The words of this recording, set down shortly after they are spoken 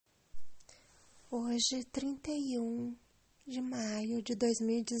Hoje, 31 de maio de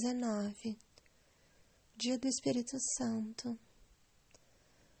 2019, dia do Espírito Santo.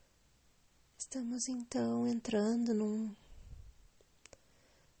 Estamos então entrando num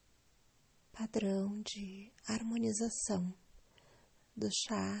padrão de harmonização dos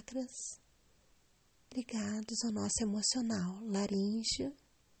chakras ligados ao nosso emocional, laríngeo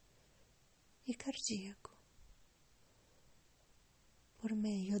e cardíaco. Por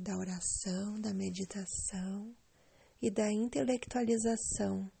meio da oração, da meditação e da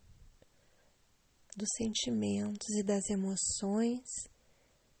intelectualização dos sentimentos e das emoções,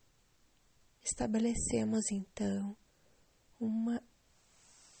 estabelecemos então uma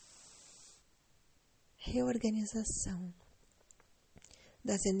reorganização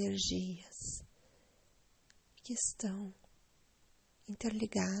das energias que estão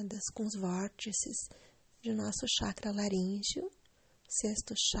interligadas com os vórtices de nosso chakra laríngeo,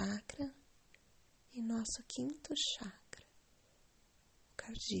 sexto chakra e nosso quinto chakra, o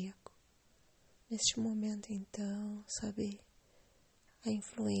cardíaco. Neste momento, então, sob a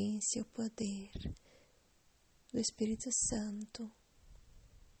influência e o poder do Espírito Santo,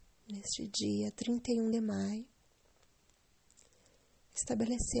 neste dia 31 de maio,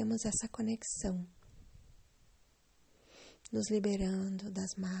 estabelecemos essa conexão, nos liberando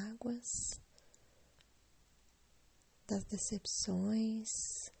das mágoas, das decepções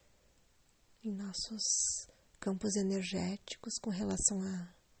em nossos campos energéticos com relação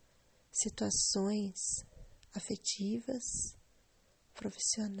a situações afetivas,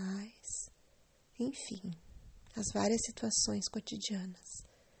 profissionais, enfim, as várias situações cotidianas.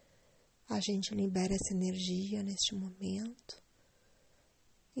 A gente libera essa energia neste momento,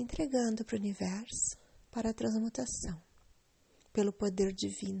 entregando para o universo para a transmutação, pelo poder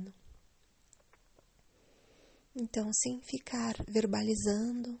divino. Então, sem ficar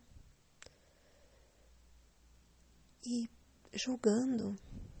verbalizando e julgando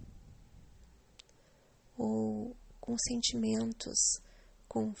ou com sentimentos,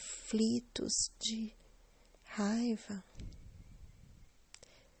 conflitos de raiva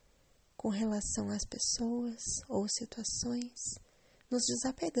com relação às pessoas ou situações, nos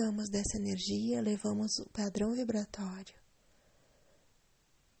desapegamos dessa energia, levamos o padrão vibratório,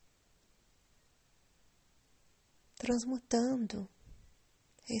 transmutando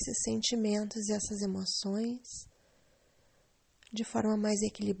esses sentimentos e essas emoções de forma mais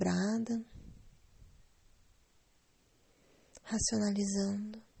equilibrada,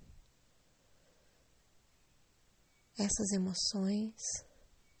 racionalizando essas emoções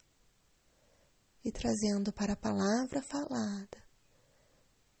e trazendo para a palavra falada,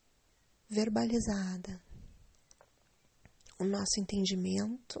 verbalizada, o nosso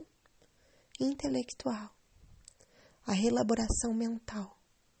entendimento intelectual, a reelaboração mental,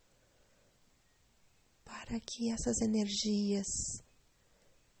 para que essas energias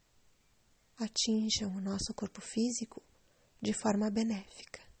atinjam o nosso corpo físico de forma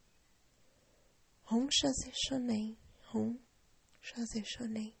benéfica. Hum Shase Shonen, Hum Shase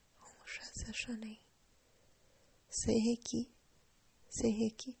Shonen, Hum Shase Shonen. Seireki,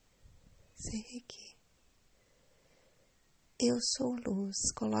 Seireki, Seireki. Eu sou luz.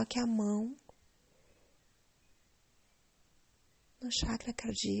 Coloque a mão no chakra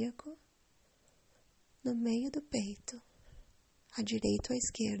cardíaco, no meio do peito, à direita ou à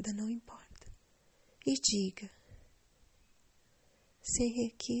esquerda, não importa. E diga: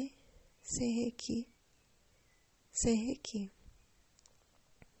 Seireki, Seireki, Seireki.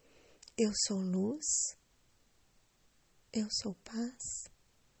 Eu sou luz, eu sou paz,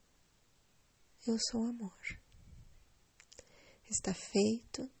 eu sou amor. Está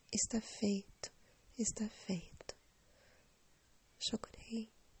feito, está feito, está feito. Chokrei,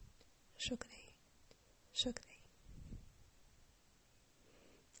 chokrei, chokrei.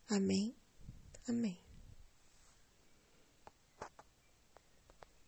 Amém, amém.